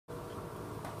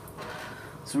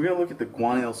So we're going to look at the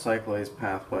guanyl cyclase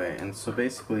pathway, and so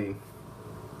basically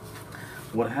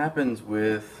what happens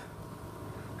with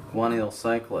guanyl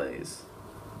cyclase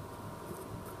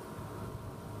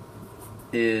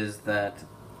is that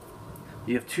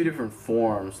you have two different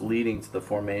forms leading to the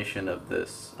formation of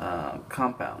this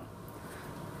compound.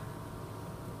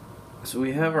 So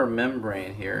we have our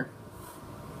membrane here,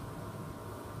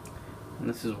 and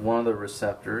this is one of the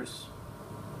receptors.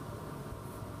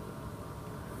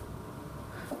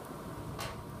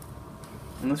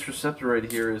 And this receptor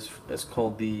right here is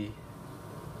called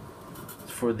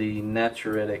for the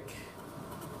natriuretic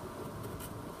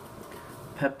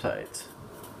peptides.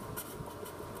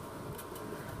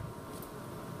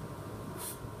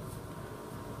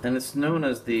 And it's known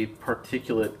as the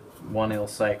particulate guanyl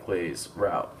cyclase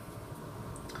route.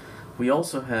 We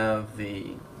also have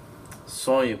the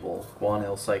soluble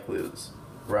guanyl cyclase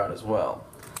route as well.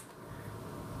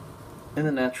 In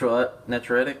the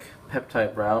natriuretic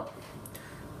peptide route,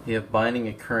 you have binding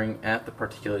occurring at the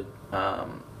particulate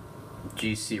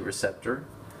GC receptor,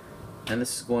 and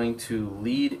this is going to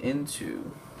lead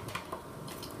into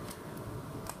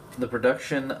the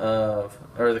production of,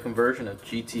 or the conversion of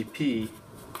GTP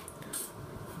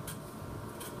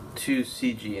to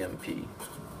cGMP.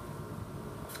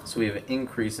 So we have an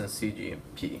increase in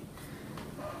cGMP.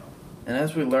 And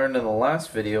as we learned in the last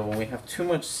video, when we have too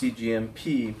much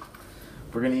cGMP,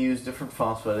 we're going to use different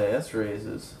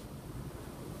phosphodiesterases,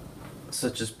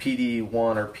 such as PD1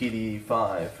 or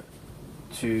PD5,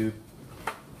 to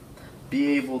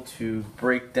be able to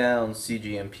break down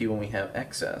cGMP when we have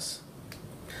excess.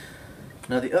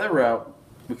 Now the other route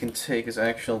we can take is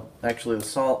actually the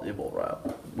soluble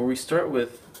route, where we start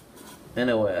with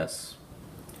NOS.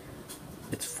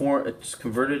 It's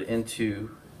converted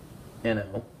into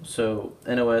NO. So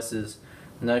NOS is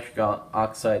nitric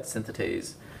oxide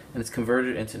synthetase, and it's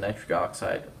converted into nitric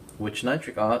oxide, which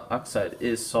nitric oxide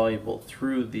is soluble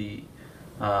through the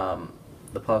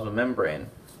plasma membrane.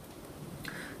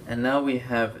 And now we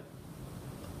have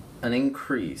an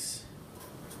increase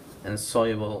in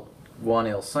soluble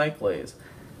guanyl cyclase,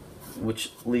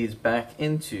 which leads back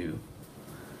into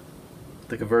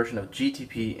the conversion of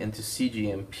GTP into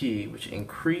cGMP, which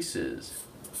increases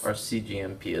our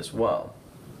cGMP as well.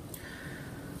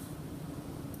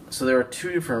 So there are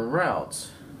two different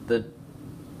routes,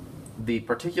 the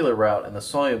particular route and the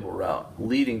soluble route,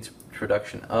 leading to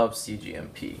production of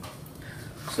cGMP.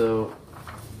 So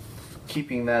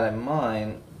keeping that in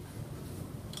mind,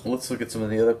 let's look at some of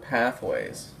the other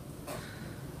pathways.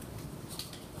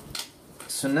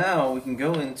 So now we can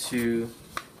go into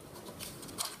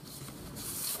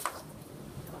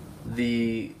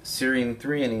the serine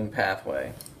threonine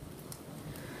pathway,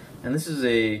 and this is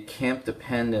a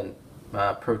CAMP-dependent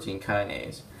protein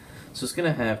kinase. So it's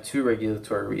going to have two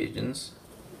regulatory regions,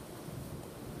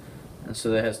 and so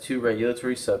that has two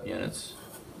regulatory subunits,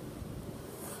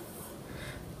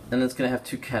 and it's going to have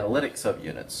two catalytic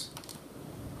subunits.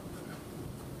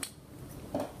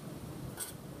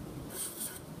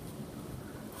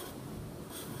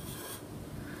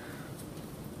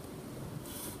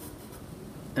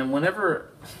 And whenever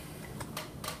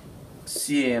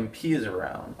cAMP is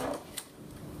around,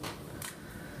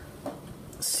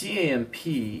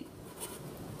 cAMP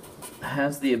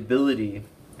has the ability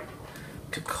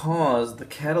to cause the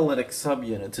catalytic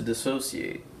subunit to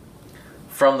dissociate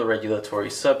from the regulatory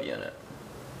subunit.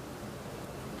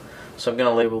 So I'm going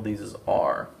to label these as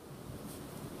R.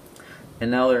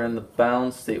 And now they're in the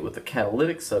bound state with the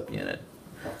catalytic subunit.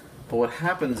 But what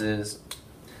happens is,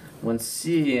 when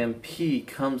cAMP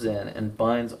comes in and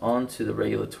binds onto the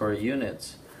regulatory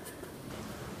units,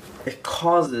 it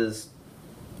causes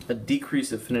a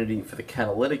decreased affinity for the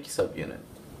catalytic subunit,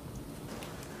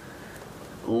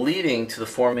 leading to the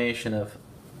formation of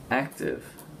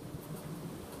active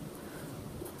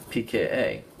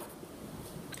pKa.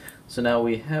 So now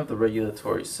we have the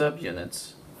regulatory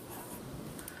subunits,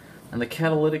 and the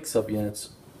catalytic subunits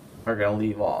are going to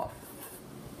leave off.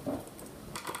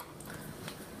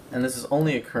 And this is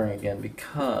only occurring again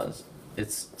because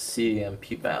it's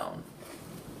cAMP bound.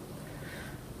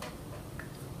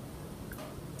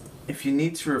 If you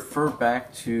need to refer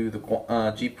back to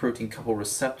the G protein couple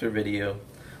receptor video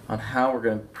on how we're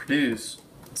going to produce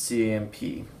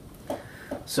cAMP.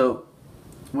 So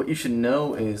what you should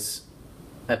know is,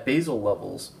 at basal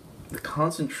levels, the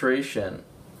concentration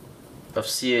of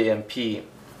cAMP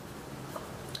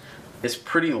is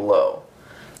pretty low.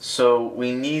 So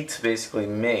we need to basically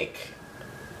make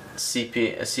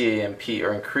cAMP,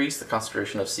 or increase the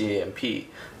concentration of cAMP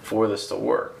for this to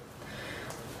work.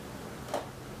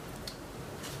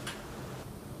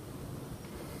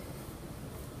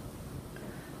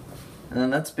 And then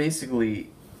that's basically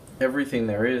everything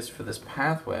there is for this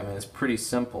pathway. I mean, it's pretty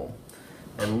simple.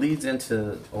 It leads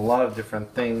into a lot of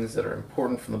different things that are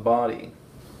important for the body.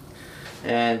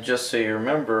 And just so you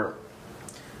remember,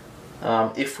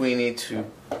 if we need to,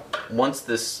 once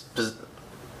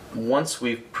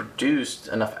we've produced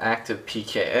enough active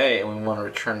pKa and we want to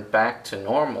return back to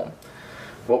normal,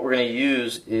 what we're going to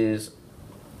use is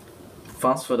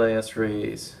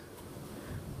phosphodiesterase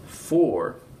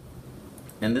 4,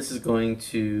 and this is going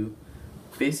to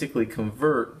basically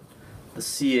convert the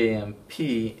cAMP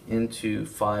into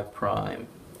 5'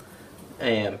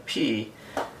 AMP,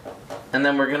 and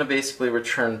then we're going to basically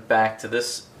return back to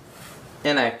this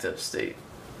inactive state.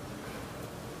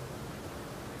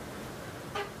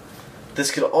 This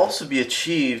could also be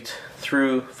achieved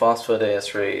through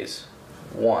phosphodiesterase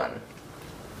 1.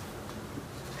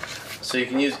 So you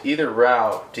can use either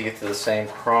route to get to the same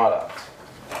product.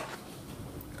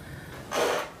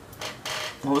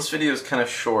 Well, this video is kind of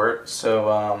short,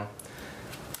 so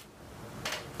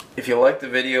if you like the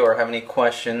video or have any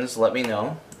questions, let me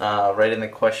know. Write in the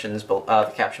questions,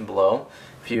 the caption below.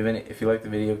 If you like the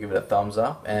video, give it a thumbs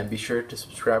up, and be sure to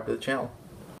subscribe to the channel.